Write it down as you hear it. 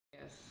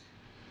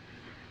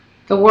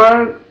The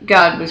war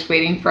god was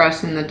waiting for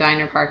us in the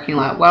diner parking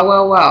lot. Well,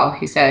 well, well,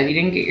 he said. You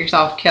didn't get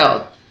yourself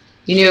killed.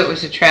 You knew it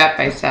was a trap,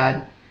 I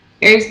said.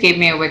 Aries gave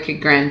me a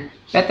wicked grin.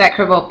 Bet that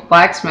crippled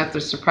blacksmith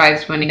was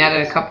surprised when he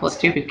netted a couple of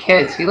stupid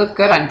kids. He looked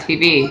good on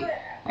TV.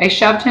 I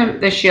shoved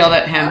the shield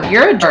at him.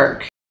 You're a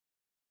jerk.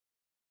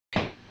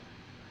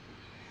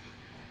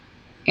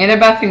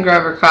 Annabeth and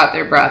Grover caught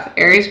their breath.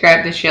 Aries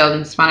grabbed the shield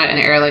and spun it in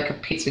the air like a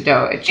pizza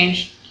dough. It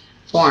changed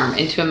form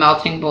into a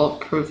melting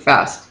bulletproof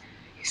vest.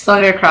 He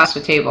slid it across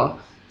the table.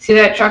 See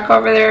that truck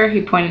over there?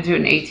 He pointed to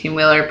an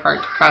 18-wheeler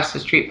parked across the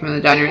street from the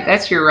diner.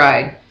 That's your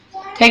ride.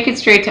 Take it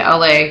straight to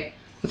L.A.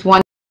 with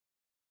one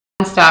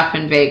stop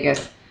in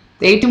Vegas.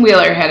 The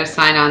 18-wheeler had a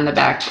sign on the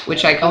back,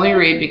 which I could only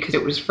read because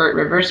it was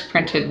reverse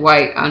printed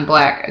white on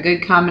black, a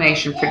good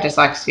combination for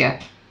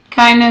dyslexia.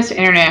 Kindness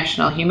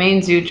International,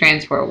 Humane Zoo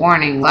Transport,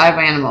 warning, live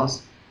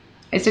animals.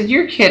 I said,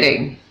 you're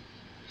kidding.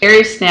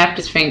 Aries snapped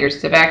his fingers.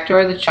 The back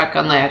door of the truck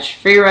unlatched.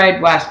 Free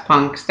ride west,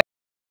 punk.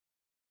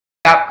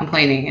 Stop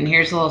complaining, and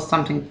here's a little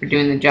something for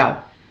doing the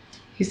job.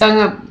 He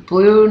slung a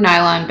blue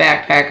nylon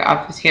backpack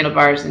off his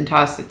handlebars and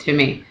tossed it to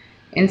me.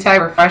 Inside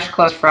were fresh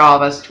clothes for all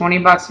of us,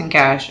 $20 in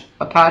cash,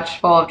 a pouch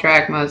full of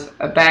drachmas,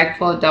 a bag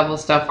full of double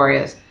stuffed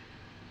Oreos.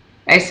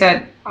 I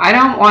said, I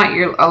don't want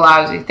your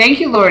lousy. Thank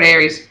you, Lord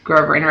Aries,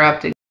 Grover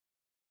interrupted,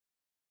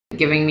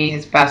 giving me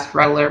his best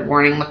red alert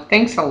warning look.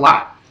 Thanks a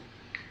lot.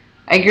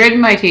 I gritted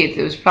my teeth.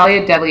 It was probably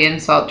a deadly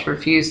insult to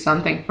refuse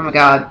something from a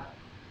god,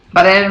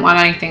 but I didn't want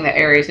anything that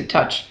Aries had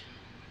touched.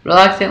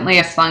 Reluctantly,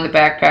 I slung the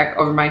backpack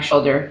over my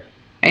shoulder.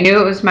 I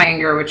knew it was my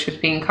anger which was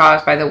being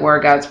caused by the war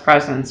god's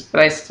presence, but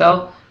I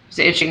still was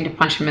itching to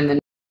punch him in the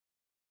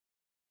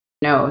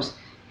nose.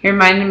 He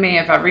reminded me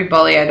of every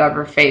bully I'd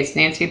ever faced.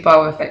 Nancy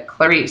Bowitt,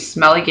 Clarice,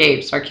 Smelly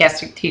Gabe,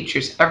 sarcastic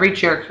teachers, every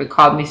jerk who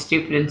called me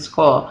stupid in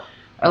school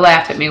or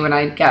laughed at me when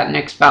I'd gotten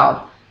expelled.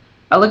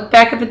 I looked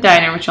back at the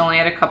diner, which only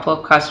had a couple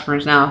of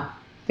customers now.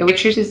 The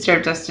waitress who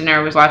served us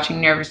dinner was watching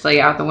nervously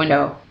out the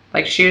window,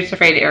 like she was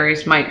afraid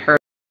Aries might hurt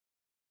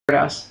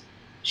us.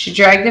 She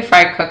dragged the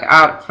fry cook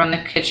out from the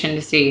kitchen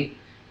to see.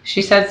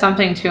 She said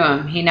something to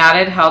him. He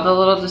nodded, held a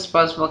little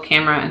disposable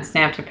camera, and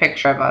snapped a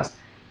picture of us.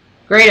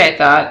 Great, I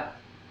thought.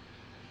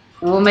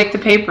 We'll make the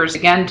papers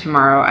again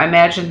tomorrow. I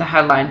imagined the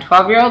headline,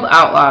 12-year-old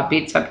outlaw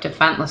beats up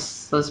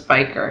defenseless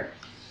biker.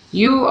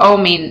 You owe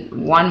me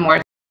one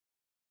more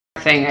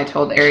thing, I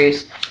told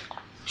Aries.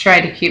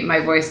 Tried to keep my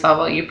voice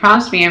level. You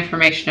promised me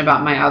information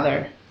about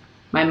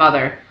my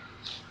mother.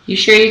 You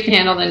sure you can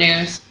handle the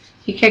news?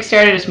 He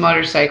kick-started his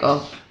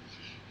motorcycle.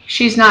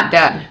 She's not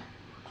dead.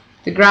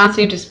 The ground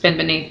seemed to spin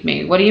beneath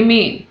me. What do you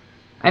mean?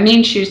 I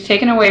mean she was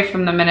taken away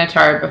from the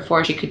Minotaur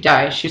before she could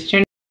die. She was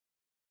turned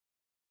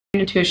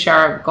into a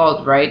shower of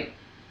gold, right?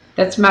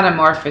 That's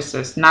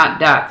metamorphosis, not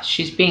death.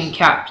 She's being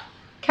kept.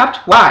 Kept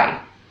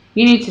why?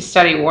 You need to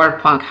study war,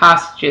 punk.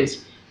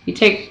 Hostages. You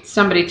take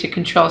somebody to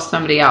control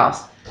somebody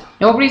else.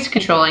 Nobody's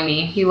controlling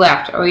me. He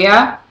laughed. Oh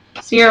yeah?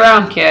 See you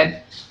around, kid.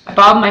 I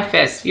balled my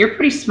fist. You're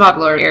pretty smug,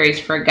 Lord Aries,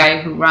 for a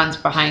guy who runs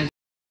behind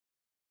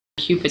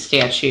Cupid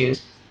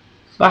statues.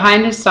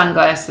 Behind his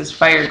sunglasses,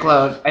 fire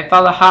glowed. I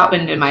felt a hot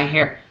wind in my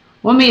hair.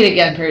 We'll meet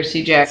again,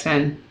 Percy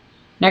Jackson.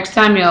 Next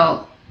time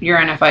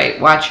you're in a fight,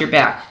 watch your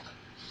back.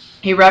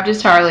 He rubbed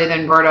his Harley,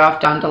 then roared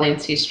off down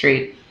Delancey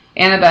Street.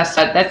 Annabeth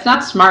said, that's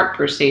not smart,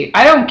 Percy.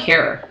 I don't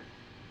care.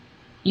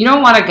 You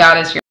don't want a god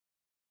as your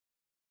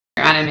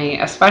enemy,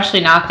 especially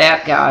not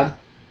that god.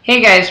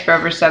 Hey guys,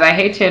 Grover said, I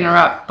hate to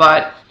interrupt,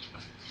 but...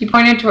 He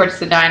pointed towards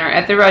the diner.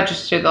 At the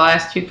register, the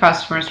last two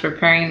customers were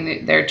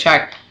paying their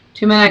check.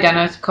 Two men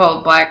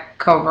identical black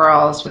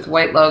coveralls with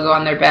white logo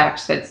on their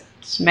backs that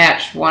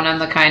matched one on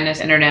the Kindness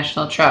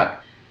International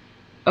truck.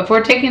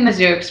 Before taking the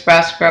Zoo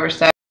Express, Grover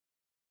said,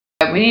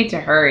 we need to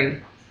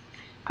hurry.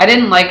 I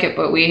didn't like it,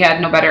 but we had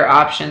no better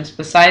options.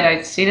 Besides,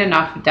 I'd seen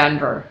enough of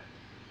Denver.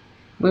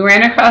 We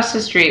ran across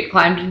the street,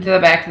 climbed into the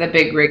back of the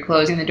big rig,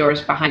 closing the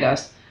doors behind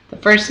us. The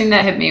first thing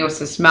that hit me was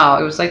the smell.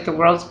 It was like the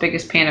world's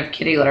biggest pan of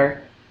kitty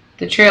litter.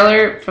 The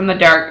trailer from the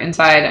dark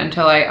inside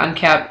until I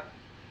uncapped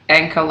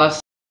Ankylos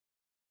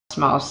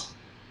mouse.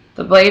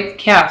 The blade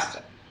cast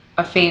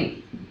a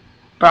faint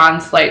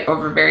bronze light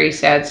over a very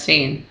sad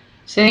scene.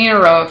 Sitting in a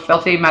row of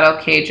filthy metal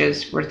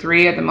cages were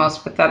three of the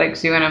most pathetic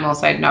zoo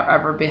animals I'd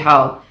ever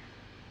beheld.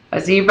 A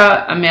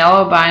zebra, a male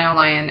albino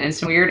lion, and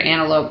some weird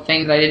antelope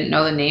things I didn't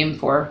know the name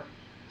for.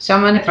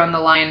 Someone had thrown the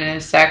lion in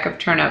a sack of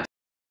turnips,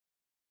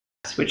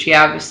 which he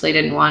obviously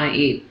didn't want to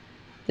eat.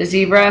 The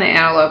zebra and the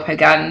antelope had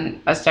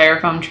gotten a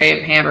styrofoam tray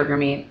of hamburger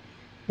meat.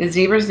 The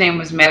zebra's name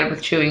was matted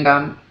with chewing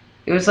gum.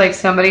 It was like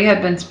somebody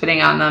had been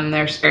spitting on them in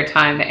their spare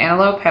time. The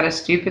antelope had a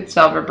stupid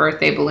silver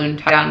birthday balloon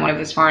tied on one of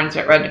his horns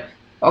that read,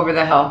 "Over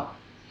the hill."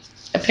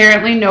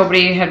 Apparently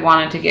nobody had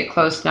wanted to get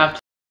close enough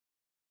to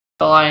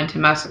the lion to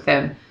mess with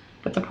him,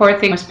 but the poor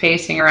thing was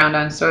pacing around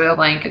on soiled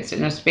blankets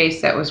in a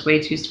space that was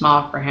way too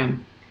small for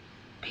him,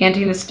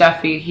 panting the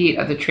stuffy heat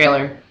of the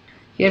trailer.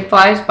 He had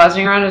flies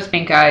buzzing around his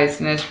pink eyes,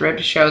 and his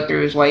ribs showed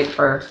through his white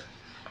fur.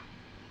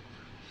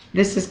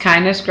 This is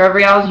Kindness, Grover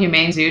yelled.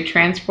 Humane Zoo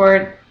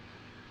Transport?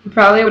 He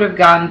probably would have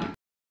gone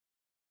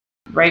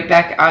right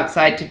back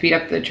outside to beat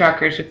up the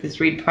truckers with his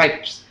reed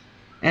pipes,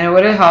 and it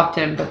would have helped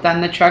him, but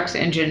then the truck's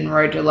engine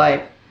roared to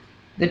life.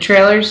 The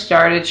trailer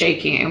started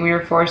shaking, and we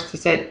were forced to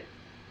sit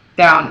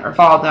down or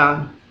fall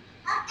down.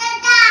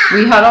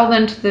 We huddled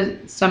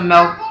into some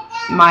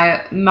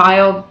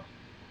mild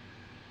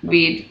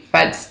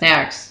weed-fed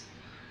snacks,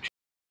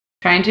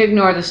 trying to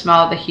ignore the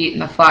smell of the heat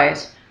and the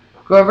flies.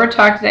 Grover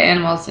talked to the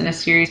animals in a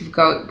series of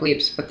goat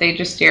bleeps, but they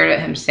just stared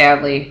at him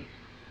sadly.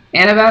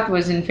 Annabeth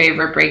was in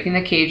favor of breaking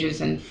the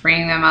cages and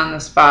freeing them on the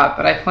spot,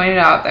 but I pointed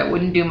out that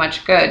wouldn't do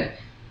much good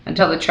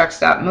until the truck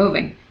stopped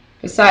moving.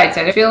 Besides,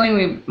 I had a feeling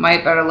we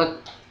might better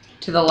look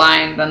to the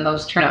line than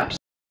those turnips.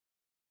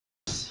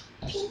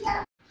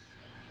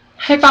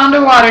 I found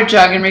a water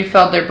jug and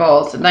refilled their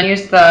bowls, and then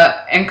used the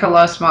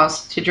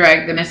ankylosmos to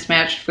drag the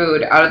mismatched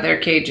food out of their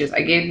cages.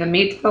 I gave the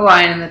meat to the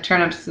lion and the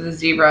turnips to the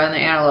zebra and the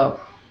antelope.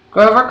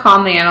 Grover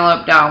calmed the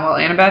antelope down while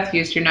Annabeth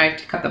used her knife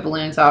to cut the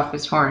balloons off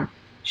his horn.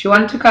 She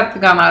wanted to cut the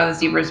gum out of the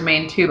zebra's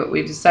mane too, but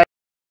we decided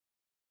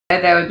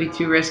that would be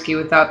too risky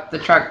without the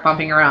truck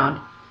bumping around.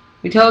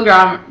 We told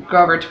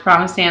Grover to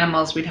promise the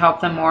animals we'd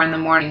help them more in the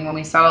morning when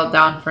we settled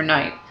down for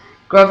night.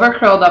 Grover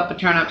curled up a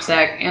turnip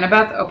sack.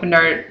 Annabeth opened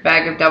our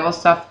bag of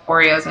double-stuffed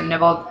Oreos and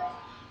nibbled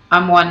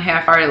on one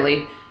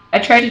half-heartedly. I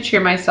tried to cheer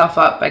myself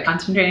up by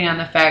concentrating on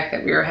the fact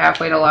that we were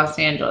halfway to Los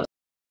Angeles.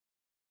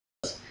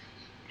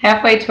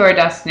 Halfway to our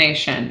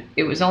destination.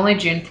 It was only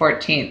June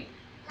 14th.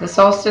 The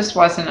solstice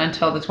wasn't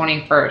until the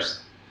 21st.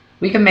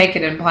 We could make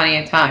it in plenty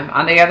of time.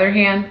 On the other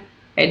hand,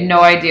 I had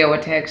no idea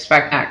what to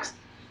expect next.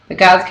 The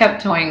gods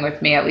kept toying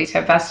with me, at least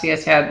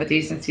Hephaestus had the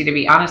decency to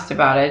be honest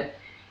about it.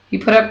 He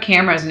put up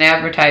cameras and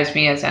advertised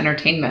me as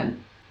entertainment.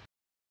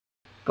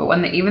 But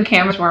when even the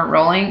cameras weren't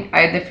rolling, I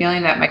had the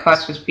feeling that my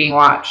quest was being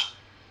watched.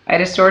 I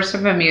had a source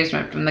of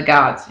amusement from the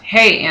gods.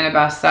 Hey,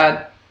 Annabeth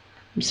said.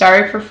 I'm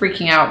sorry for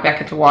freaking out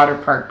back at the water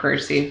park,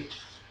 Percy.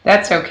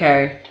 That's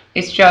okay.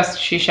 It's just,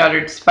 she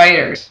shuddered,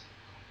 spiders.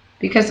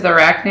 Because of the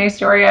Arachne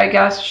story, I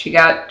guess, she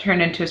got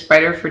turned into a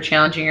spider for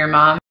challenging her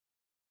mom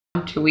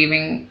to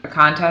weaving a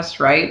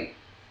contest, right?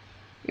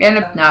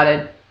 Annabeth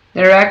nodded.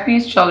 The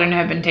Arachne's children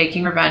have been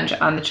taking revenge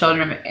on the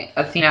children of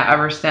Athena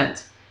ever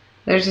since.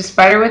 There's a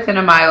spider within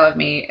a mile of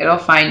me. It'll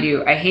find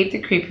you. I hate the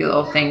creepy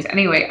little things.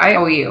 Anyway, I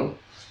owe you.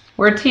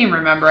 We're a team,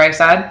 remember I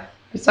said?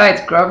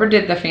 Besides, Grover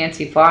did the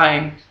fancy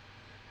flying.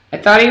 I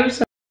thought he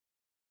was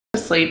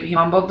asleep. He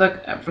mumbled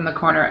from the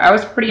corner. I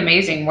was pretty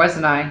amazing,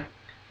 wasn't I?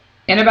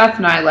 Annabeth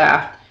and I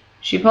laughed.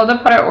 She pulled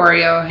apart an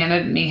Oreo,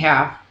 handed me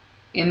half.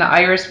 In the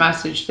iris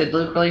message, did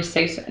Luke really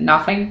say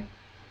nothing?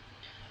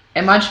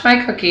 I munched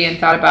my cookie and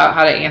thought about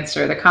how to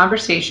answer. The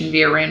conversation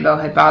via Rainbow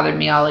had bothered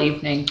me all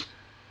evening.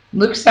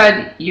 Luke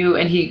said you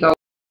and he go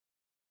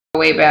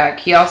way back.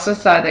 He also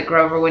said that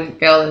Grover wouldn't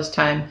fail this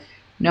time.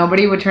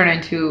 Nobody would turn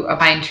into a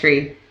pine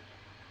tree.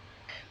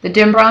 The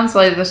dim bronze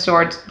light of the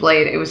sword's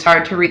blade, it was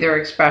hard to read their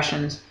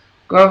expressions.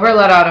 Grover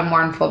let out a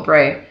mournful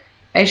bray.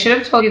 I should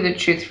have told you the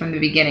truth from the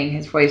beginning,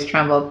 his voice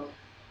trembled.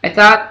 I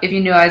thought if you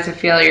knew I was a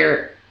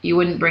failure, you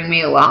wouldn't bring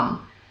me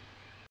along.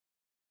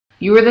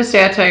 You were the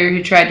satyr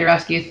who tried to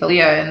rescue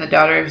Thalia and the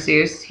daughter of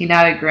Zeus. He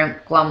nodded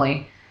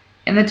glumly.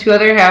 And the two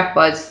other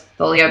half-bloods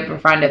Thalia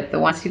befriended, the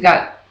ones who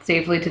got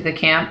safely to the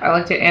camp. I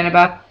looked at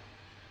Annabeth.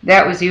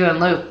 That was you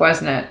and Luke,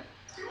 wasn't it?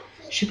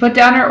 She put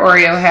down her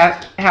Oreo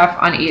half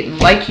uneaten.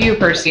 Like you,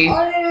 Percy.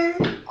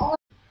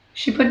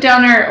 She put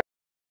down her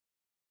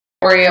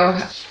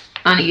Oreo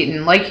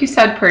uneaten. Like you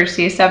said,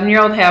 Percy, a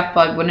 7-year-old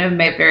half-blood wouldn't have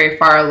made it very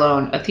far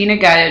alone. Athena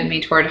guided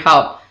me toward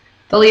help.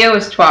 Thalia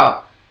was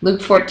 12.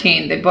 Luke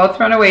 14. They'd both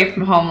run away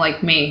from home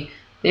like me.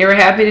 They were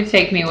happy to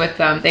take me with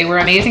them. They were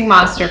amazing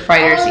monster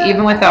fighters,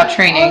 even without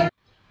training.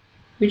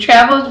 We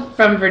traveled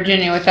from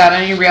Virginia without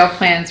any real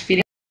plans,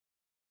 feeding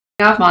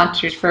off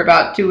monsters for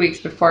about 2 weeks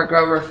before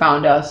Grover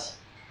found us.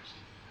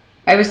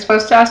 I was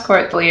supposed to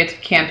escort Thalia to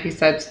camp, he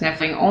said,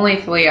 sniffling. Only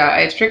Thalia.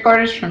 I had strict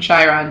orders from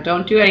Chiron.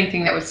 Don't do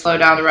anything that would slow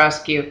down the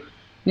rescue.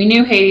 We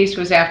knew Hades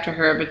was after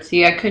her, but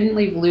see, I couldn't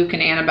leave Luke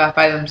and Annabeth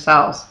by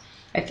themselves.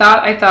 I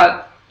thought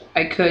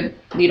I could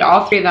lead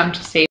all three of them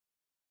to safety.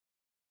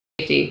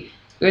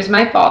 It was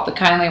my fault the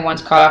kindly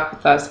ones caught up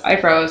with us. I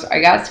froze.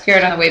 I got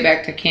scared on the way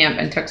back to camp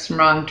and took some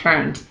wrong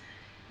turns.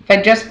 If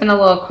I'd just been a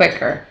little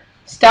quicker.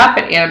 Stop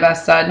it, Annabeth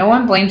said. No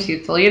one blames you.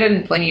 Thalia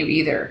didn't blame you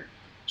either.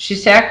 She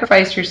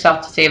sacrificed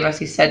herself to save us,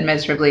 he said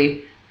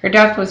miserably. Her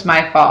death was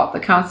my fault. The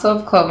Council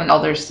of Cloven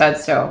Elders said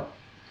so.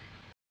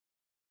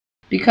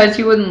 Because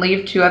you wouldn't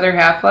leave 2 other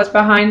half-bloods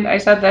behind? I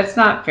said, that's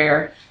not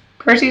fair.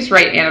 Percy's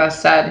right, Annabeth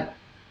said.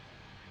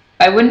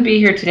 I wouldn't be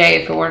here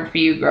today if it weren't for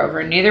you,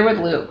 Grover. Neither would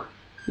Luke.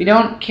 We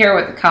don't care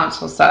what the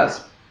council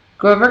says.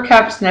 Grover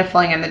kept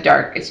sniffling in the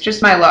dark. It's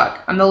just my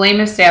luck. I'm the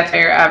lamest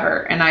satyr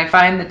ever, and I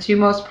find the 2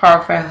 most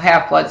powerful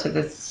half-bloods of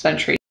this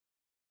century,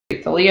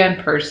 Thalia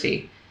and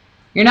Percy.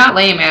 You're not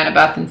lame,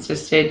 Annabeth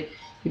insisted.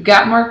 You've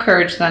got more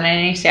courage than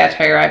any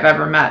satyr I've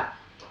ever met.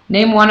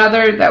 Name one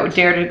other that would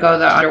dare to go to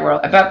the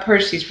underworld. I bet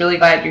Percy's really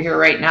glad you're here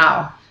right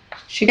now.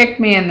 She kicked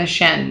me in the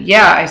shin.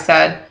 Yeah, I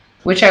said,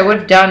 which I would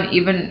have done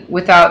even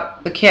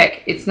without the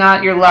kick. It's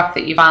not your luck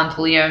that you found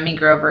Thalia and me,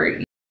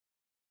 Grover.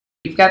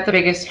 You've got the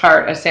biggest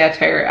heart of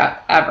satire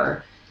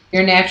ever.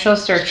 You're a natural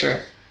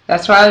searcher.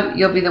 That's why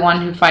you'll be the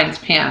one who finds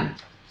Pan."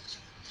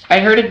 I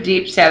heard a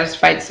deep,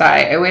 satisfied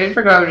sigh. I waited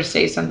for Grover to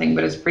say something,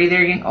 but his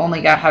breathing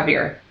only got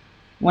heavier.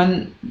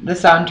 When the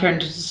sound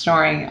turned to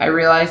snoring, I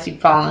realized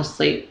he'd fallen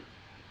asleep.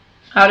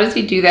 "How does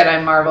he do that?"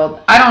 I marveled.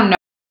 "I don't know,"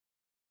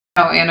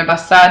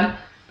 Annabeth said,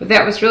 "but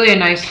that was really a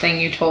nice thing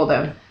you told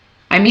him."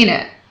 "I mean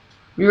it."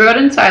 We rode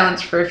in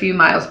silence for a few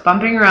miles,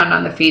 bumping around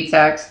on the feed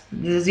sacks.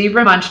 The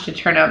zebra munched a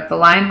turnip. The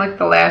lion licked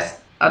the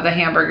last of the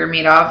hamburger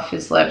meat off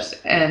his lips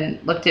and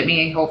looked at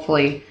me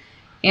hopefully.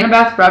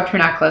 Annabeth rubbed her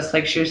necklace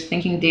like she was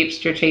thinking deep,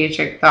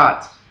 strategic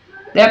thoughts.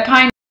 "That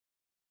pine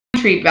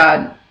tree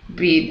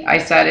bead," I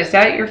said. "Is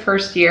that your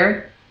first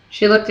year?"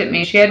 She looked at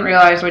me. She hadn't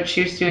realized what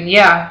she was doing.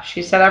 "Yeah,"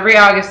 she said. "Every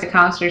August, the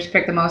counselors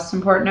pick the most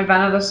important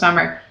event of the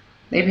summer.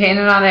 They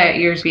painted on that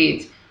year's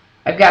beads.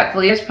 I've got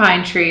Thalia's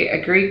pine tree,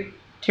 a Greek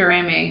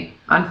terame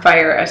on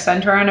fire, a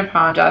centaur and a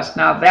pound dust.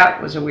 Now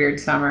that was a weird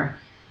summer.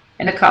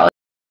 And the college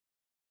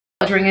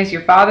ring is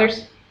your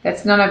father's?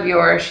 That's none of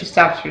yours." She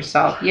stopped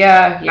herself.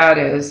 Yeah, it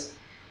is."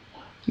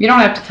 "You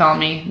don't have to tell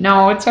me."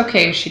 "No, it's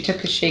okay." She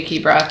took a shaky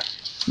breath.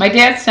 "My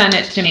dad sent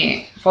it to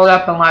me, folded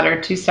up in a letter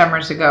 2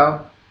 summers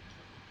ago.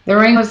 The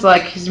ring was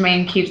like his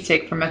main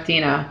keepsake from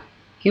Athena.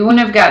 He wouldn't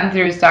have gotten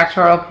through his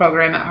doctoral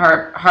program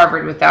at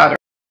Harvard without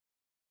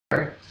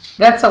her.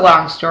 That's a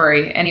long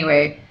story.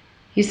 Anyway,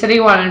 he said he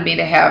wanted me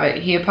to have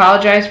it. He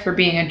apologized for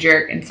being a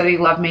jerk and said he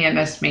loved me and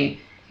missed me.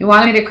 He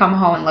wanted me to come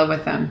home and live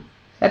with him."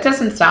 "That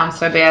doesn't sound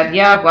so bad."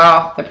 "Yeah,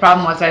 well, the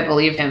problem was I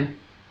believed him.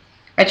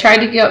 I tried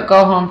to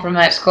go home from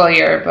that school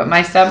year, but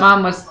my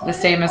stepmom was the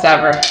same as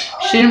ever.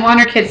 She didn't want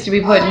her kids to be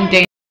put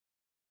in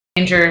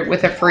danger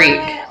with a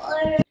freak.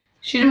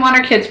 She didn't want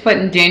her kids put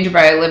in danger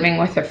by living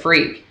with a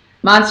freak.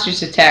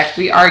 Monsters attacked.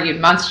 We argued.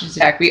 Monsters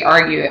attacked. We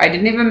argued. I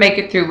didn't even make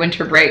it through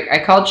winter break. I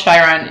called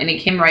Chiron, and he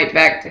came right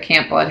back to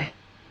Camp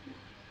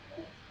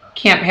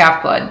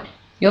Half-Blood.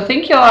 You'll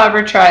think you'll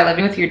ever try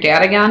living with your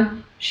dad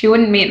again?" She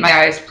wouldn't meet my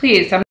eyes.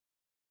 "Please, I'm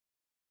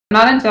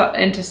not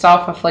into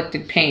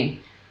self-inflicted pain."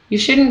 "You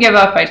shouldn't give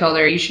up," I told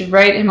her. "You should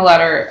write him a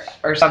letter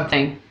or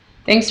something."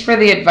 "Thanks for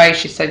the advice,"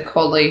 she said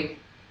coldly.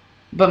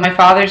 "But my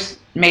father's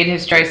made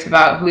his choice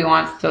about who he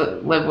wants to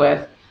live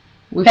with."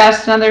 We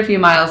passed another few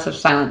miles of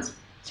silence.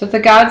 "So if the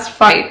gods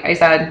fight," I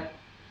said,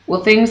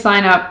 "will things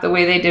line up the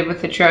way they did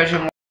with the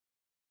Trojan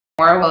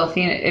War? Will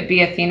it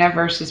be Athena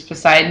versus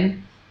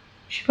Poseidon?"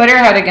 She put her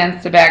head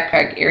against the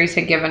backpack Ares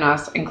had given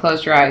us and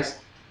closed her eyes.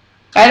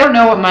 "I don't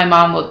know what my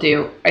mom will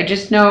do. I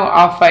just know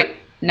I'll fight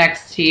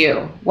next to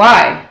you."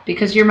 "Why?"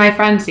 "Because you're my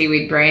friend,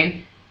 Seaweed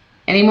Brain."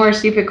 "Any more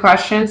stupid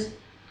questions?"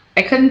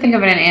 I couldn't think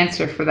of an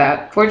answer for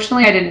that.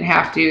 Fortunately, I didn't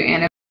have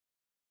to.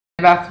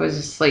 Annabeth was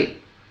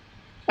asleep.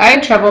 I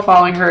had trouble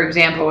following her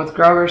example with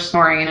Grover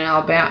snoring and an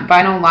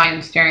albino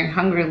lion staring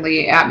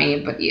hungrily at me,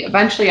 but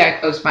eventually I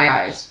closed my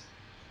eyes.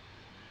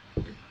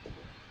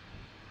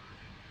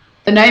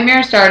 The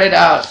nightmare started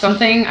out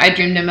something I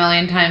dreamed a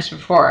million times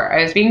before.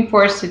 I was being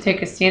forced to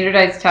take a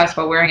standardized test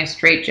while wearing a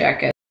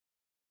straitjacket.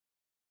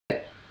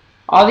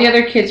 All the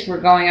other kids were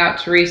going out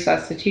to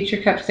recess. The teacher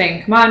kept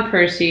saying, "Come on,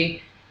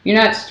 Percy. You're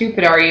not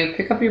stupid, are you?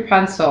 Pick up your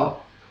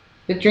pencil."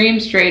 The dream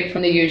strayed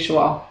from the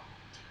usual.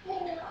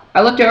 I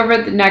looked over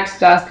at the next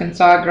desk and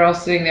saw a girl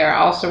sitting there,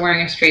 also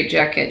wearing a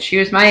straitjacket. She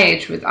was my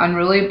age, with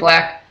unruly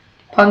black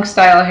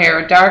punk-style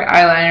hair, dark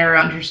eyeliner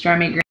around her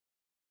stormy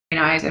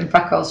green eyes, and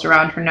freckles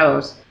around her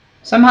nose.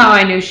 Somehow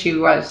I knew she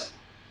was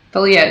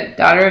Thalia,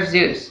 daughter of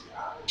Zeus.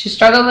 She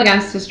struggled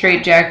against the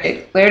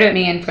straitjacket, glared at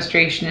me in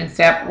frustration, and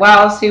said,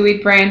 "Well,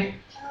 Seaweed Brain,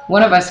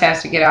 one of us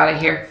has to get out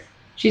of here."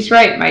 She's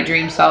right, my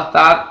dream self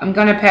thought. I'm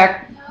going to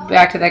pack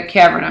back to that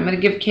cavern. I'm going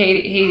to give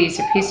Hades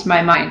a piece of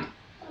my mind.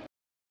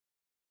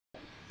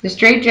 The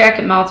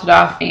straitjacket melted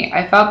off me.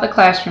 I felt the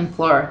classroom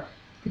floor.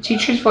 The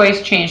teacher's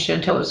voice changed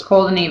until it was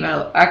cold and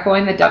even,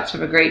 echoing the depths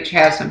of a great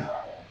chasm.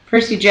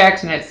 "Percy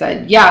Jackson," it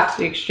said. "Yes,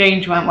 the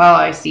exchange went well,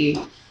 I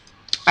see."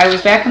 I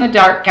was back in the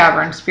dark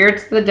cavern,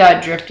 spirits of the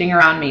dead drifting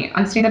around me.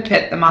 Unseen the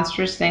pit, the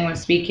monstrous thing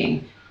was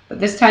speaking, but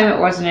this time it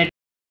wasn't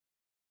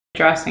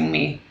addressing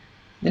me.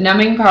 The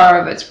numbing power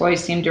of its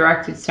voice seemed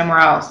directed somewhere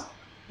else.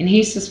 "And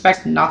he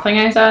suspects nothing,"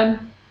 I said.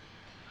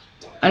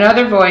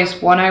 Another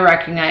voice, one I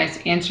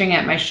recognized, answering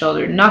at my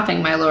shoulder.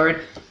 "Nothing, my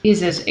lord.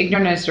 He's as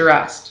ignorant as the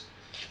rest."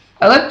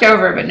 I looked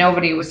over, but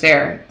nobody was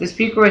there. The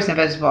speaker was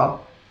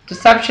invisible.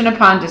 Deception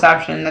upon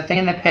deception, the thing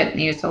in the pit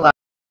mused aloud.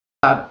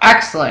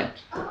 "Excellent.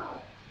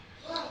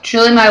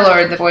 Truly, my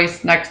lord," the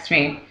voice next to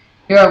me.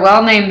 "You are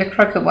well named the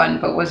Crooked One,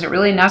 but was it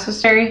really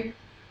necessary?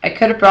 I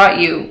could have brought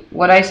you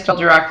what I stole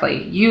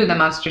directly." "You," the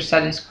monster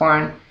said in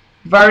scorn.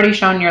 "You've already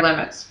shown your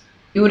limits.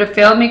 You would have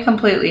failed me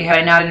completely had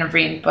I not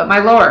intervened. But, my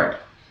lord."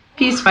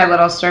 "Peace, my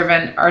little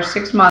servant. Our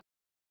 6 months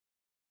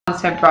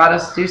have brought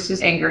us.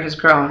 Zeus's anger has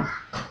grown.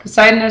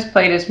 Poseidon has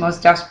played his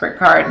most desperate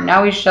card.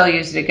 Now we shall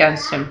use it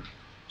against him.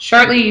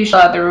 Shortly you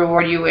shall have the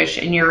reward you wish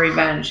in your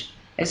revenge,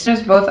 as soon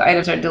as both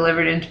items are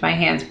delivered into my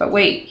hands. But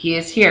wait, he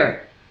is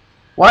here."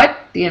 "What?"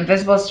 The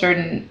invisible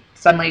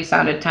suddenly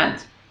sounded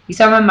tense. "You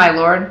summoned my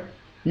lord?"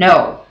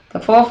 "No. The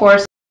full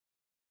force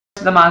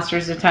the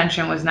monster's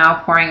attention was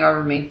now pouring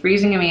over me,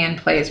 freezing me in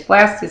place.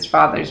 Blast his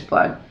father's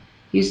blood.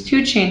 He's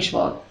too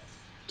changeable,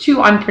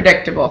 too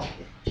unpredictable.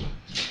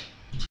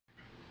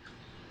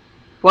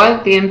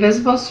 What? The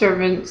invisible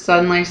servant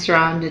suddenly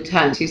surrounded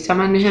tense. You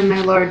summoned him,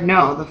 my lord?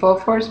 No. The full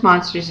force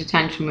monster's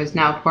attention was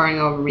now pouring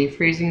over me,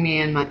 freezing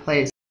me in my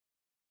place.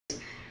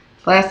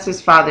 Blast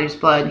his father's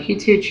blood. He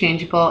too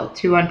changeable,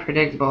 too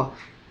unpredictable.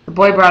 The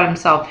boy brought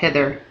himself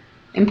hither.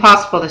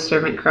 Impossible, the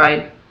servant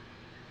cried.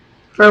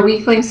 For a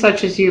weakling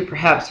such as you,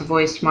 perhaps, a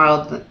voice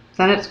snarled.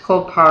 Then its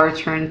cold power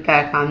turned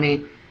back on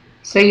me.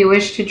 So you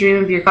wish to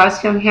dream of your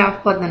cause, young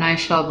half-blood? Then I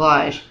shall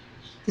oblige.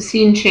 The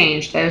scene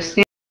changed. I was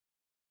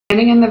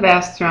standing in the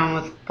vast throne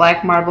with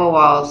black marble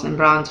walls and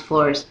bronze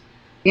floors.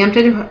 The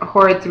empty,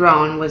 horrid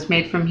throne was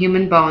made from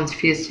human bones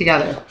fused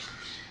together.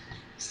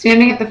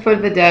 Standing at the foot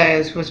of the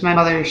dais was my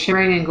mother,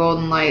 shimmering in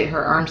golden light,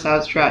 her arms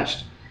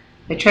outstretched.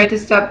 I tried to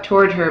step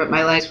toward her, but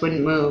my legs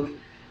wouldn't move.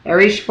 I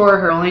reached for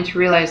her, only to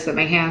realize that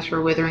my hands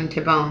were withering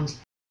to bones.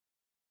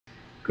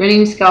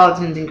 Grinning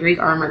skeletons in Greek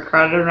armor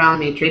crowded around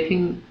me,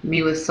 draping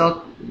me with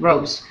silk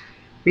robes,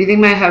 wreathing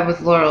my head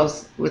with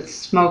laurels, with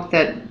smoke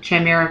that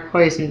chimera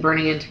poison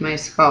burning into my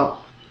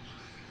skull.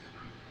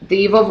 The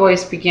evil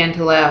voice began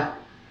to laugh.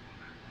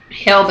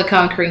 Hail the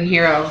conquering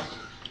hero.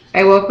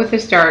 I woke with a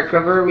start.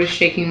 Grover was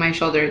shaking my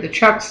shoulder. The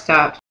truck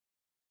stopped.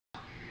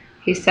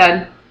 He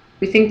said,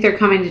 We think they're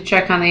coming to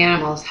check on the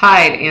animals.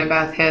 Hide,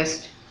 Annabeth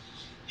hissed.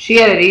 She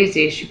had it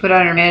easy. She put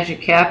on her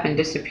magic cap and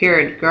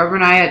disappeared. Grover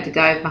and I had to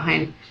dive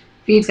behind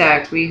feed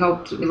sacks. We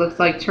hoped we looked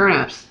like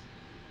turnips.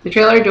 The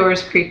trailer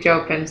doors creaked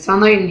open.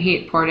 Sunlight and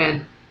heat poured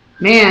in.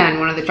 Man,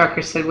 one of the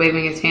truckers said,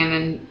 waving his hand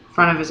in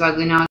front of his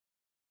ugly nose.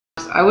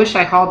 I wish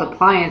I hauled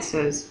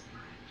appliances.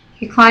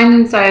 He climbed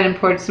inside and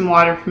poured some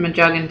water from a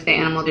jug into the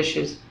animal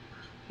dishes.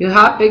 You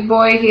hot, big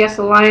boy? He asked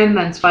the lion,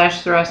 then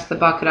splashed the rest of the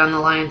bucket on the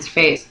lion's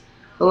face.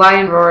 The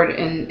lion roared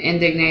in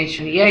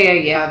indignation.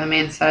 Yeah, the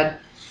man said.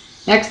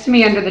 Next to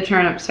me under the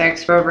turnip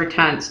sacks, Grover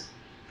tensed.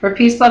 For a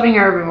peace-loving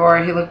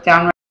herbivore, he looked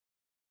downright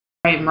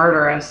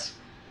murderous.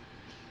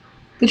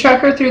 The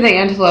trucker threw the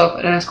antelope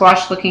in a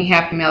squashed-looking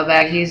Happy Meal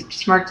bag. He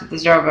smirked at the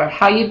drover.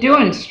 How you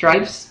doing,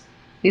 Stripes?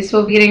 At least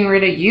we'll be getting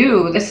rid of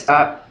you this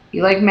stop.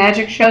 You like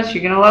magic shows?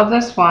 You're gonna love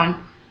this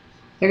one.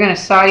 They're gonna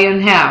saw you in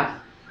half.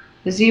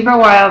 The zebra,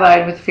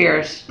 wild-eyed with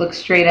fear, looked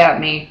straight at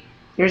me.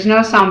 There was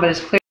no sound, but as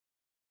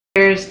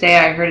clear as day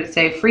I heard it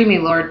say, Free me,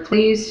 Lord,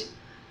 please.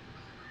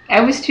 I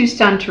was too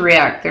stunned to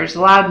react. There was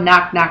a loud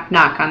knock, knock,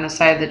 knock on the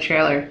side of the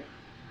trailer.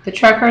 The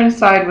trucker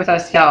inside with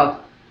us yelled,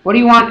 What do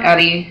you want,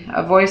 Eddie?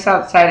 A voice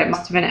outside, it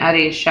must have been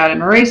Eddie, shouted,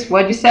 Maurice,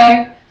 what'd you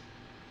say?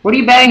 What are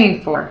you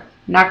banging for?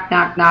 Knock,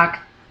 knock, knock.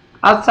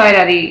 Outside,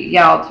 Eddie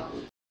yelled,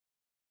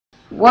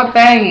 What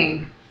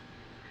banging?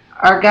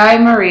 Our guy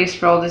Maurice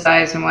rolled his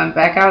eyes and went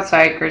back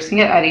outside,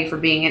 cursing at Eddie for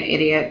being an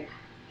idiot.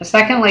 A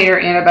second later,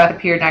 Annabeth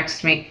appeared next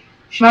to me.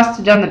 She must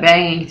have done the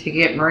banging to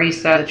get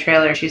Maurice out of the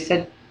trailer. She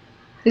said,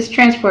 This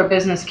transport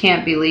business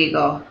can't be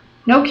legal.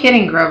 No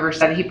kidding, Grover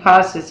said. He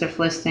paused as if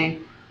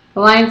listening. The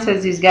lion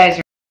says these guys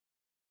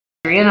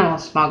are animal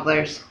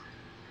smugglers.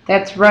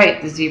 That's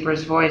right, the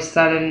zebra's voice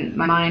said in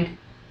my mind.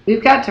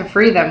 We've got to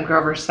free them,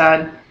 Grover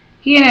said.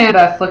 He and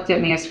Annabeth looked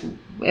at me as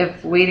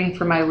if waiting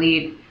for my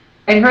lead.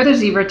 I'd heard the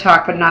zebra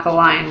talk, but not the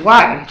lion.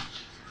 Why?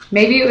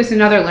 Maybe it was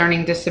another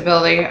learning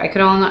disability. I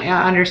could only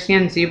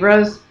understand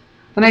zebras.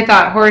 Then I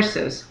thought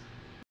horses.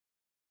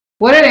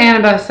 What had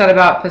Annabeth said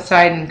about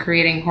Poseidon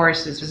creating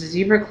horses? Was a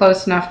zebra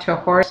close enough to a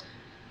horse?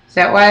 Is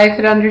that why I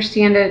could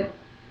understand it?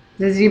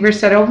 The zebra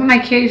said, Open my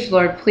cage,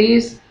 Lord,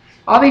 please.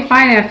 I'll be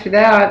fine after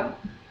that.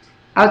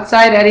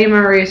 Outside, Eddie and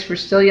Maurice were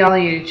still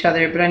yelling at each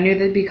other, but I knew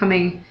they'd be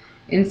coming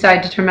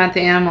inside to torment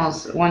the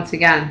animals once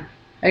again.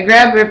 I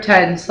grabbed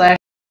Riptide and slashed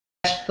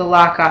the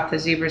lock off the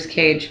zebra's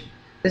cage.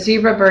 The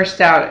zebra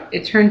burst out.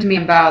 It turned to me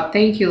and bowed.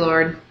 Thank you,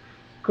 Lord.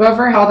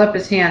 Grover held up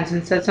his hands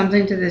and said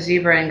something to the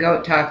zebra in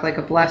goat talk like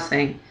a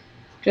blessing.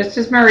 Just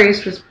as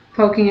Maurice was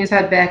poking his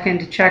head back in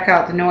to check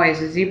out the noise,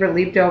 the zebra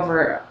leaped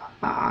over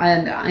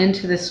and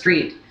into the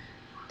street.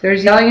 There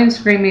was yelling and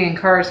screaming and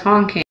cars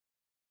honking.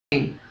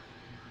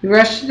 We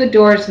rushed to the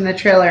doors in the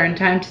trailer in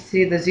time to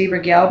see the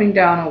zebra galloping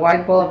down a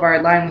wide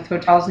boulevard lined with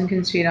hotels and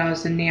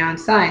casinos and neon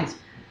signs.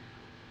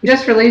 We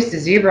just released a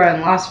zebra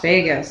in Las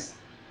Vegas.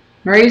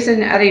 Maurice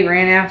and Eddie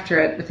ran after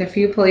it, with a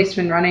few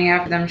policemen running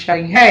after them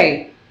shouting,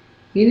 Hey,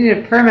 you need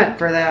a permit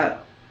for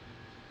that.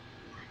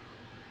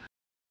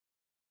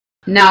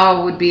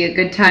 Now would be a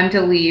good time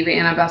to leave,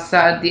 Annabeth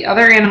said. The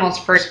other animals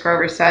first,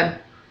 Grover said.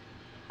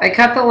 I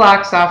cut the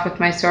locks off with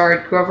my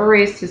sword. Grover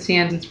raised his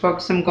hands and spoke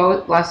some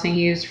goat blessing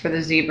he used for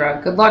the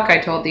zebra. Good luck, I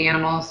told the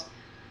animals.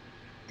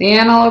 The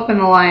antelope and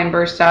the lion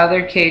burst out of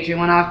their cage and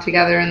went off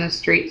together in the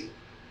street.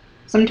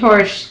 Some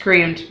tourists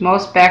screamed.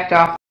 Most backed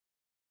off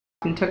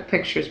and took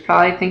pictures,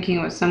 probably thinking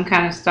it was some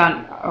kind of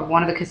stunt of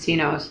one of the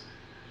casinos.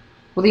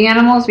 Will the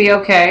animals be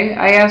okay?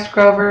 I asked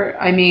Grover.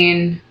 I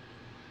mean,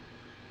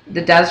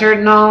 the desert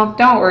and all?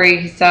 Don't worry,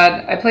 he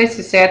said. I placed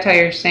a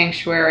satire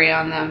sanctuary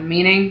on them,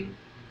 meaning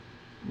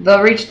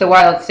they'll reach the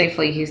wild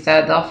safely, he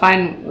said. They'll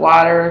find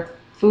water,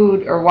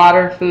 food,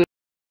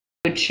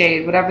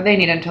 shade, whatever they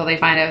need until they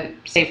find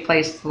a safe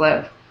place to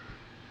live.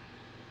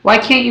 Why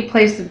can't you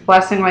place a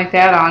blessing like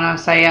that on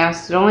us, I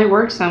asked. It only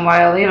works on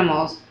wild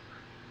animals.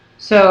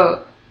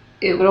 So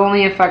it would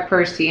only affect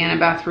Percy,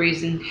 Annabeth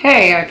reasoned.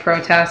 Hey, I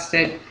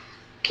protested.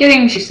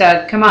 Kidding, she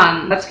said. Come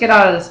on, let's get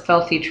out of this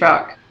filthy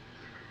truck.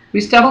 We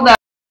stumbled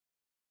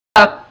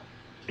up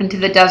into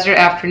the desert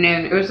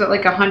afternoon. It was at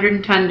like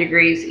 110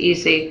 degrees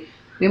easy.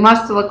 We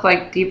must have looked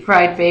like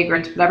deep-fried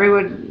vagrants, but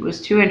everyone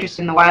was too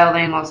interested in the wild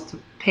animals to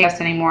pay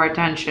us any more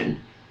attention.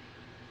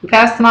 We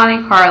passed the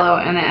Monte Carlo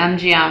and the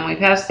MGM. We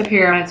passed the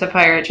pyramids, a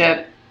pirate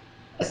ship,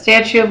 a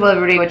Statue of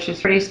Liberty, which is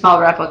a pretty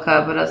small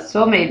replica, but it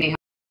still made me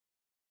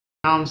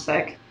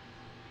homesick.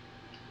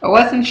 I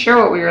wasn't sure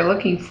what we were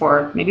looking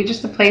for. Maybe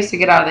just a place to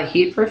get out of the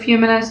heat for a few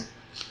minutes,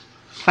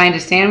 find a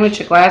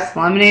sandwich, a glass of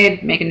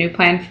lemonade, make a new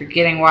plan for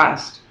getting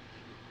west.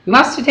 We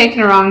must have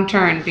taken a wrong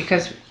turn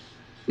because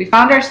we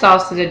found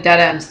ourselves at a dead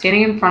end,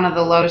 standing in front of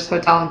the Lotus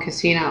Hotel and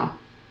Casino.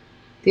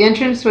 The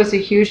entrance was a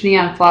huge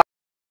neon flower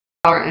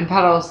and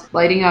petals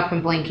lighting up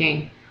and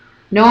blinking.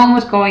 No one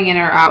was going in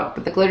or out,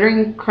 but the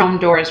glittering chrome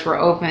doors were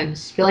open,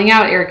 spilling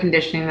out air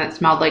conditioning that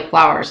smelled like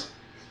flowers.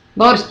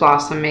 Lotus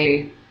blossom,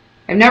 maybe.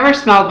 I've never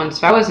smelled one,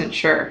 so I wasn't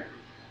sure.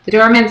 The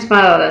doorman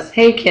smiled at us.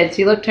 Hey kids,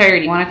 you look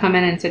tired. You want to come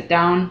in and sit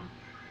down?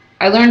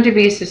 I learned to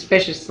be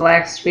suspicious the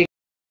last week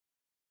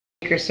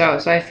or so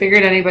I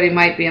figured anybody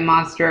might be a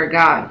monster or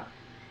god.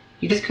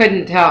 You just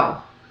couldn't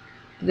tell.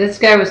 But this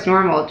guy was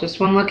normal. Just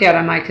one look at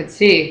him I could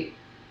see.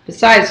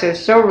 Besides, I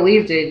was so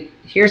relieved to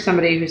hear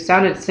somebody who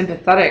sounded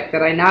sympathetic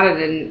that I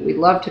nodded and we'd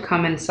love to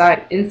come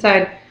inside.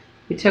 Inside,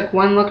 we took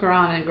one look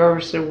around and Grover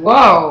said,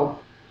 Whoa!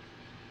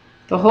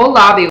 The whole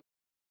lobby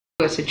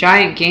was a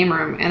giant game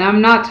room, and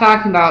I'm not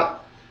talking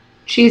about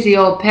cheesy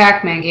old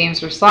Pac-Man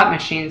games or slot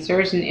machines. There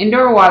was an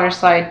indoor water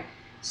slide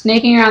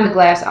snaking around the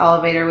glass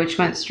elevator which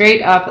went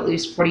straight up at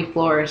least 40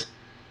 floors.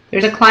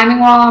 There's a climbing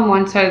wall on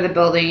one side of the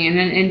building and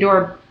an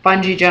indoor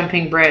bungee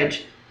jumping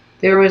bridge.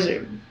 There was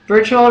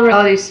virtual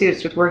reality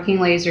suits with working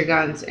laser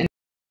guns and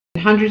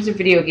hundreds of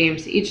video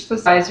games, each the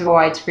size of a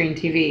widescreen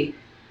TV.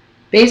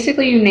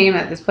 Basically, you name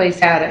it, this place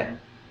had it.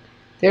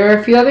 There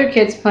were a few other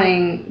kids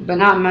playing, but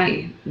not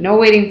many. No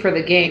waiting for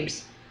the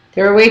games.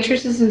 There were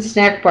waitresses and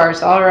snack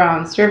bars all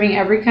around, serving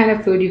every kind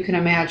of food you can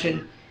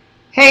imagine.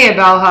 Hey, a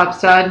bellhop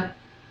said.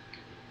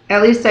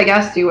 At least I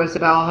guessed he was a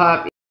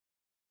bellhop.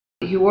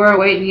 He wore a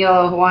white and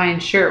yellow Hawaiian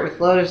shirt with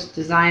Lotus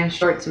design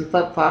shorts and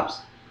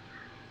flip-flops.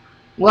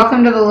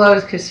 Welcome to the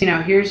Lotus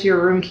Casino. Here's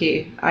your room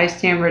key. I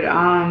stammered,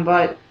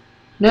 but...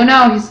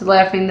 No, he said,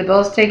 laughing. The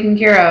bill's taken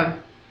care of.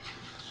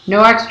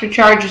 No extra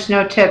charges,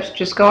 no tips.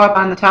 Just go up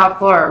on the top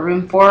floor,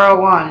 room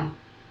 401.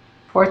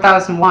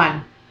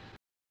 4001.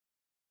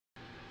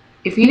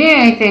 If you need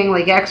anything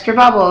like extra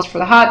bubbles for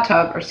the hot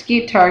tub or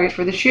skeet targets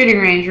for the shooting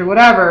range or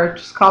whatever,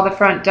 just call the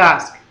front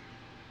desk.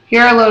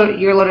 Here are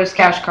your Lotus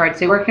cash cards.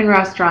 They work in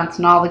restaurants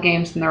and all the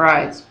games and the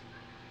rides.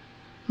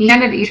 He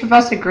handed each of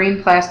us a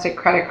green plastic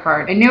credit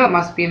card. I knew it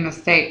must be a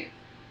mistake.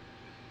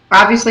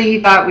 Obviously, he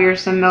thought we were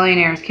some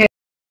millionaire's kids,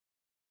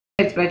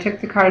 but I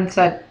took the card and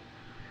said,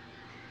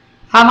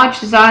 How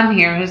much is on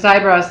here? His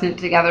eyebrows knit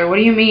together. What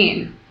do you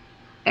mean?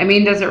 I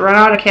mean, does it run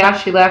out of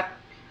cash? He laughed.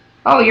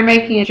 Oh, you're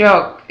making a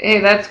joke. Hey,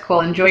 that's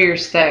cool. Enjoy your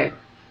stay.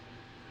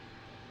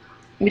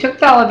 We took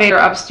the elevator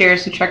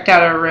upstairs and checked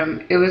out our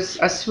room. It was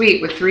a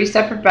suite with 3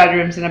 separate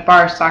bedrooms and a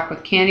bar stocked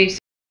with candy,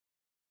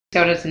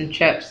 sodas, and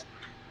chips.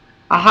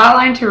 A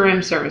hotline to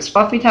room service,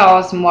 fluffy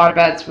towels and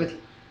waterbeds with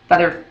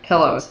feather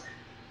pillows.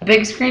 A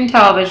big screen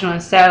television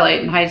with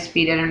satellite and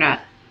high-speed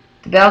internet.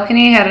 The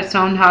balcony had its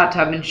own hot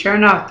tub, and sure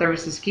enough, there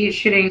was a skeet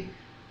shooting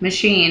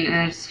machine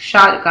and a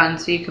shotgun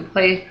so you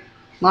could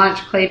launch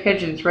clay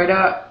pigeons right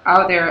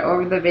out there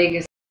over the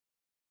Vegas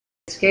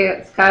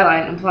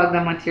skyline and plug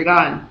them with your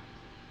gun.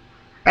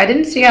 I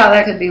didn't see how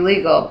that could be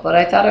legal, but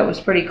I thought it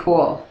was pretty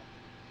cool.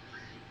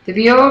 The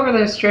view over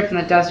the strip and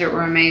the desert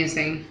were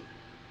amazing.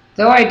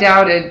 Though I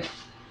doubted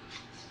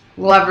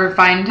we'll ever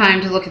find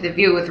time to look at the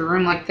view with a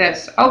room like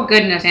this. Oh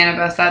goodness,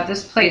 Annabeth said,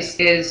 this place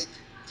is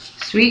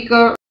sweet.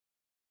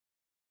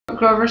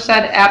 Grover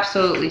said,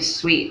 absolutely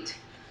sweet.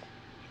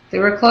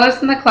 There were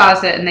clothes in the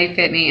closet and they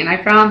fit me, and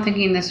I frowned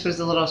thinking this was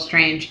a little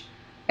strange.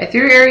 I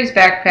threw Ari's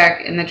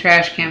backpack in the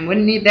trash can.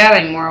 Wouldn't need that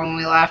anymore when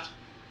we left.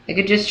 I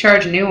could just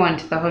charge a new one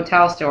to the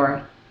hotel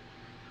store.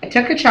 I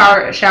took a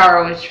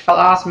shower which felt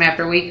awesome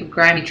after a week of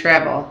grimy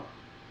travel.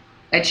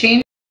 I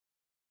changed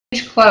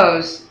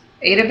clothes,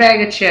 ate a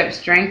bag of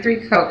chips, drank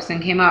 3 Cokes,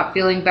 and came out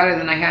feeling better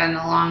than I had in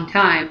a long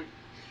time.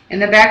 In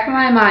the back of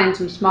my mind,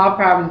 some small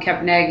problem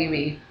kept nagging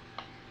me.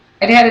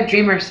 I'd had a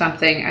dream or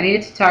something. I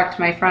needed to talk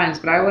to my friends,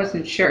 but I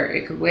wasn't sure.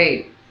 It could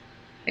wait.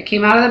 I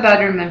came out of the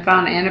bedroom and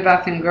found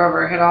Annabeth and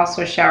Grover had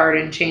also showered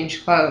and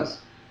changed clothes.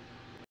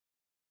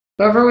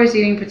 Grover was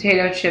eating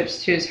potato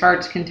chips to his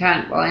heart's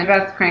content, while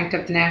Annabeth cranked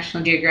up the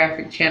National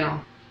Geographic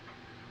channel.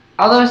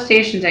 All those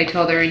stations, I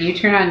told her, and you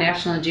turn on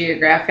National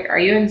Geographic. Are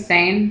you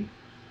insane?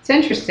 It's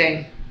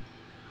interesting.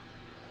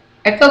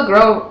 I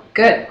feel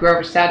good,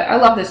 Grover said. I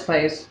love this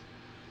place.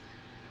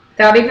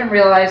 Without even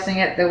realizing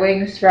it, the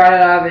wings sprouted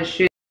out of his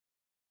shoes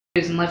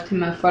and lift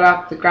him a foot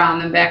off the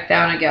ground, then back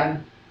down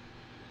again.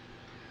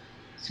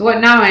 So what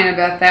now,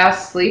 Annabeth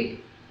asked.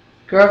 Sleep?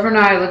 Grover and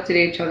I looked at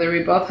each other.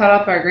 We both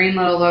held up our green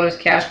Little Lotus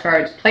cash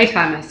cards.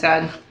 Playtime, I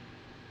said.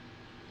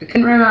 I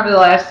couldn't remember the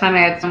last time I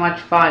had so much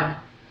fun.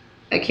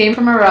 I came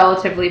from a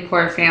relatively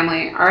poor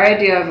family. Our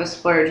idea of a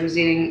splurge was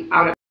eating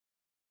out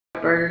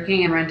at Burger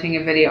King and renting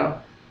a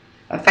video.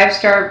 A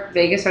 5-star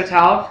Vegas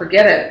hotel?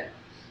 Forget it.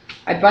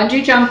 I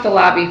bungee jumped the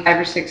lobby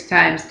 5 or 6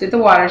 times, did the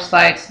water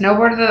slide,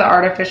 snowboarded the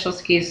artificial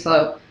ski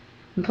slope,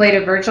 and played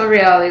a virtual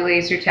reality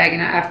laser tag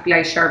in an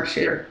FBI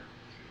sharpshooter.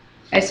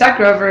 I saw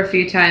Grover a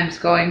few times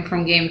going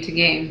from game to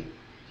game.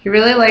 He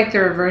really liked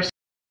the reverse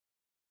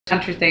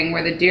hunter thing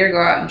where the deer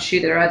go out and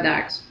shoot the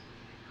rednecks.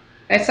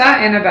 I saw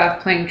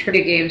Annabeth playing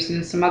trivia games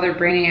and some other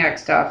Brainiac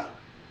stuff.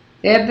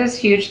 They had this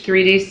huge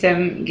 3D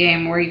sim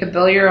game where you could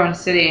build your own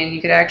city and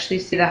you could actually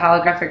see the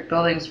holographic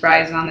buildings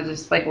rise on the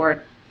display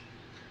board.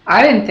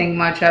 I didn't think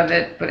much of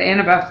it, but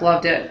Annabeth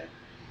loved it.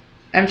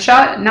 I'm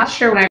not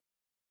sure when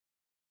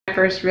I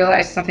first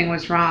realized something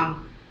was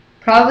wrong.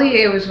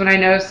 Probably it was when I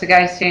noticed the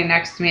guy standing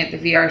next to me at the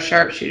VR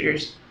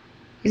sharpshooters.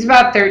 He's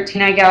about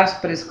 13, I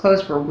guess, but his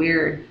clothes were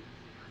weird.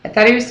 I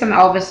thought he was some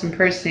Elvis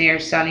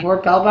impersonator's son. He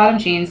wore bell-bottom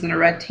jeans and a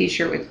red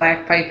t-shirt with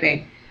black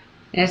piping,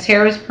 and his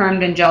hair was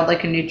permed and gelled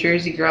like a New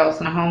Jersey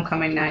girl's on a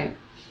homecoming night.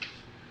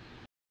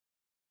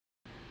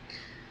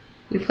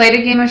 We played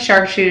a game of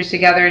sharpshooters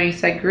together, and he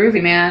said,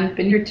 "Groovy, man.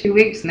 Been here 2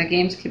 weeks, and the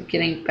games keep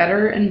getting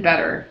better and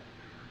better."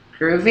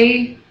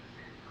 Groovy?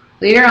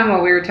 Later on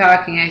while we were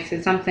talking, I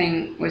said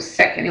something was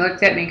sick, and he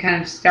looked at me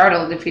kind of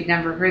startled if he'd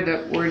never heard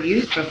the word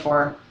used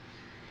before.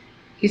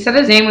 He said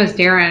his name was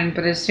Darren,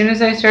 but as soon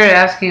as I started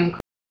asking him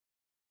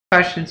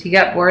questions, he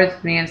got bored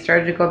with me and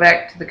started to go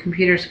back to the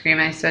computer screen.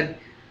 I said,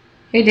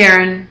 "Hey,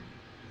 Darren."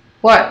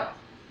 "What?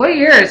 What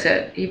year is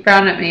it?" He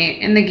frowned at me.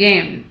 "In the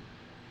game."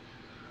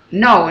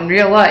 "No, in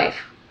real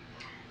life."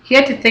 He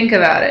had to think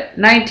about it.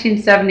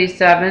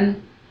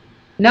 1977.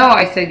 "No,"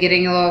 I said,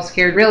 getting a little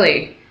scared.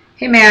 "Really?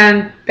 Hey,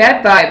 man,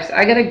 bad vibes.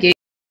 I got a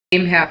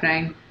game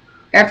happening."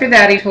 After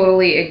that, he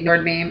totally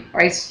ignored me.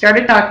 I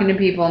started talking to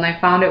people, and I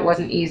found it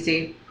wasn't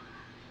easy.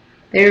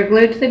 They were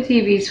glued to the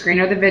TV screen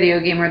or the video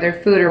game or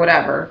their food or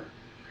whatever.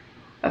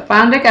 I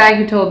found a guy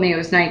who told me it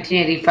was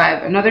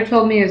 1985. Another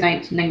told me it was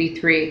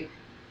 1993.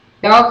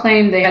 They all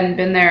claimed they hadn't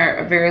been there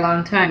a very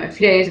long time. A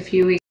few days, a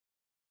few weeks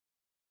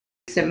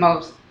at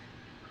most.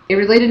 They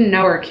really didn't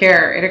know or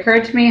care. It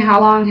occurred to me, how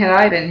long had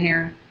I been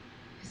here?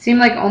 It seemed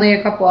like only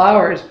a couple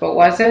hours, but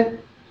was it?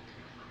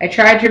 I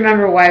tried to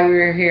remember why we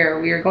were here.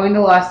 We were going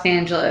to Los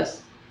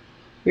Angeles.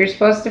 We were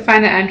supposed to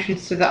find the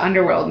entrance to the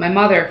underworld. My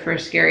mother, for a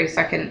scary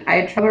second. I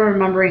had trouble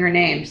remembering her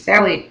name.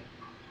 Sally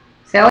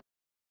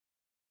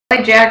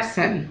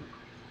Jackson.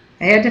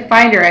 I had to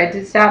find her. I had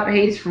to stop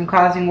Hades from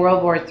causing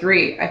World War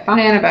III. I found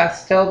Annabeth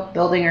still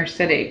building her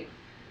city.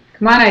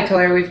 "Come on," I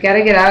told her. "We've got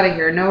to get out of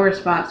here." No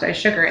response. I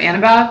shook her.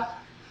 "Annabeth?"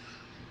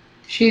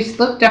 She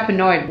looked up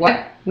annoyed.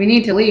 "What? We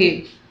need to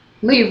leave."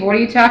 "Leave? What are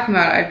you talking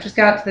about? I've just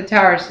got to the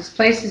towers. This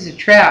place is a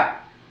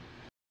trap."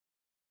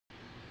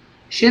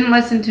 She didn't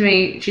listen to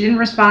me. She didn't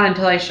respond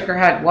until I shook her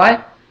head.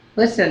 "What?"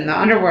 "Listen, the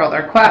underworld,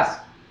 our quest."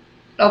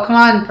 "Oh, come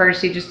on,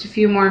 Percy, just a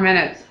few more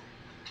minutes."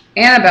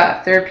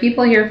 "Annabeth, there are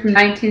people here from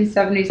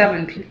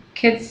 1977,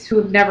 kids who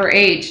have never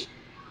aged.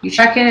 You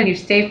check in and you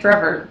stay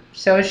forever."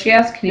 "So," she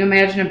asked, "can you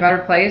imagine a better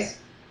place?"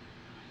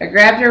 I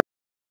grabbed her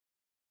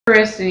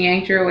wrist and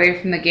yanked her away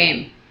from the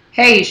game.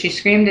 "Hey," she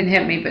screamed and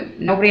hit me, but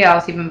nobody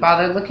else even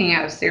bothered looking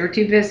at us. They were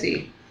too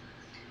busy.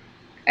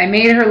 I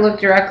made her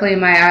look directly in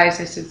my eyes.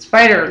 I said,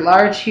 "Spider,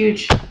 large,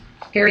 huge,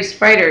 hairy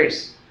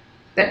spiders."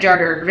 That jarred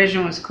her. Her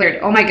vision was cleared.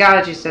 "Oh my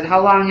God," she said. "How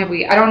long have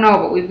we—" "I don't know,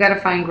 but we've got to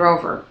find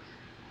Grover."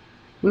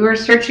 We were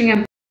searching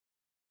and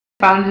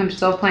found him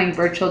still playing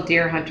virtual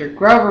deer hunter.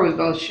 "Grover," we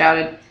both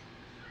shouted.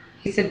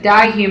 He said,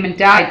 "Die, human,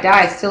 die,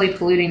 die, silly,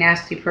 polluting,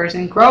 nasty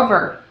person.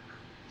 Grover."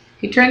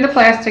 He turned the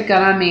plastic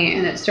gun on me,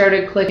 and it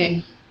started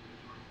clicking,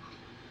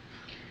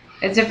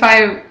 as if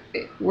I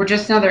were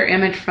just another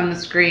image from the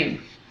screen.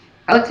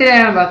 I looked at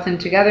Annabeth, and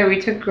together we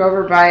took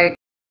Grover by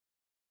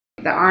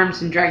the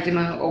arms and dragged him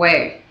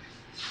away.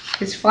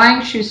 His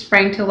flying shoes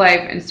sprang to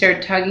life and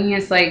started tugging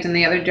his legs in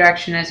the other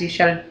direction as he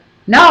shouted,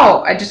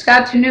 "No! I just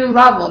got to a new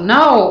level!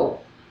 No!"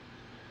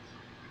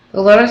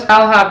 The Lotus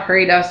Bellhop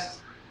hurried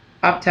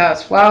up to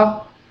us.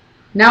 "Well,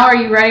 now are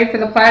you ready for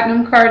the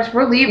platinum cards?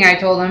 We're leaving," I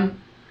told him.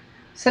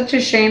 "Such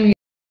a shame,"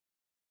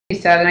 he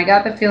said, and I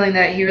got the feeling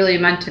that he really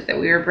meant it, that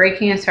we were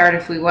breaking his heart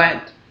if we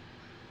went.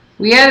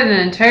 We added an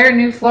entire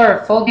new floor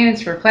of full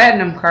games for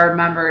platinum card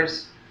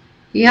members.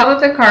 He held up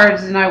the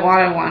cards and I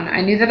wanted one.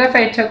 I knew that if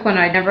I took one,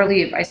 I'd never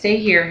leave. I'd stay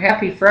here,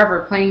 happy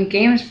forever, playing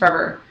games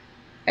forever.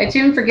 I'd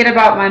soon forget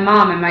about my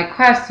mom and my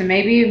quest and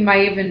maybe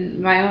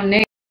even my own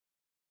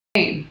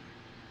name.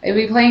 I'd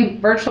be playing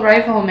Virtual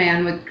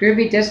Rifleman with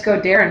Groovy Disco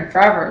Darren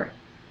forever.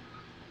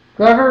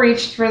 Grover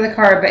reached for the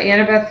card, but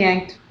Annabeth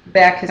yanked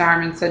back his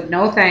arm and said,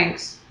 "No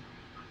thanks."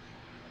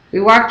 We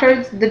walked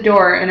towards the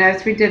door, and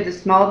as we did, the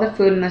smell of the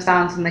food and the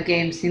sounds in the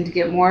game seemed to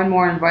get more and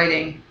more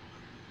inviting.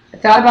 I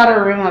thought about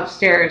our room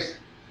upstairs.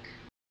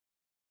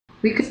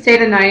 We could stay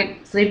the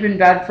night, sleep in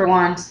bed for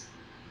once.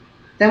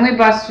 Then we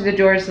bust through the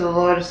doors of the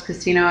Lotus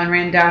Casino and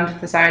ran down to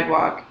the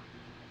sidewalk.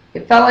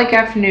 It felt like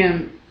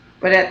afternoon,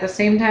 but at the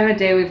same time of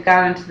day we've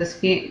got into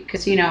the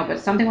casino, but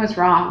something was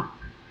wrong.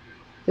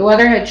 The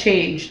weather had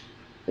changed.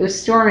 It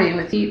was stormy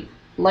with heat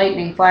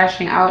lightning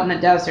flashing out in the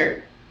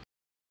desert.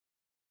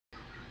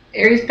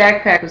 Aries'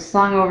 backpack was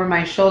slung over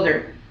my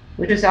shoulder,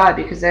 which was odd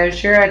because I was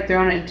sure I'd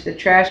thrown it into the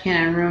trash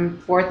can in room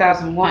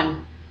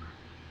 4001.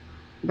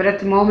 But at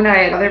the moment I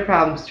had other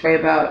problems to worry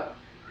about.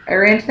 I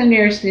ran to the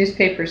nearest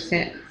newspaper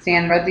stand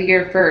and read the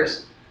year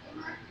first.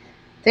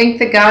 Thank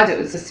the gods it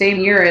was the same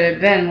year it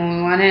had been when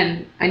we went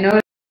in. I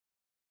noticed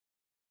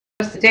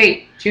the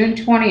date, June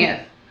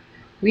 20th.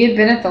 We had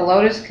been at the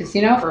Lotus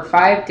Casino for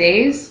 5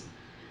 days?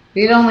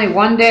 We had only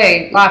one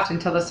day left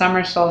until the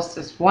summer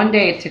solstice, one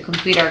day to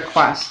complete our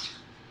quest.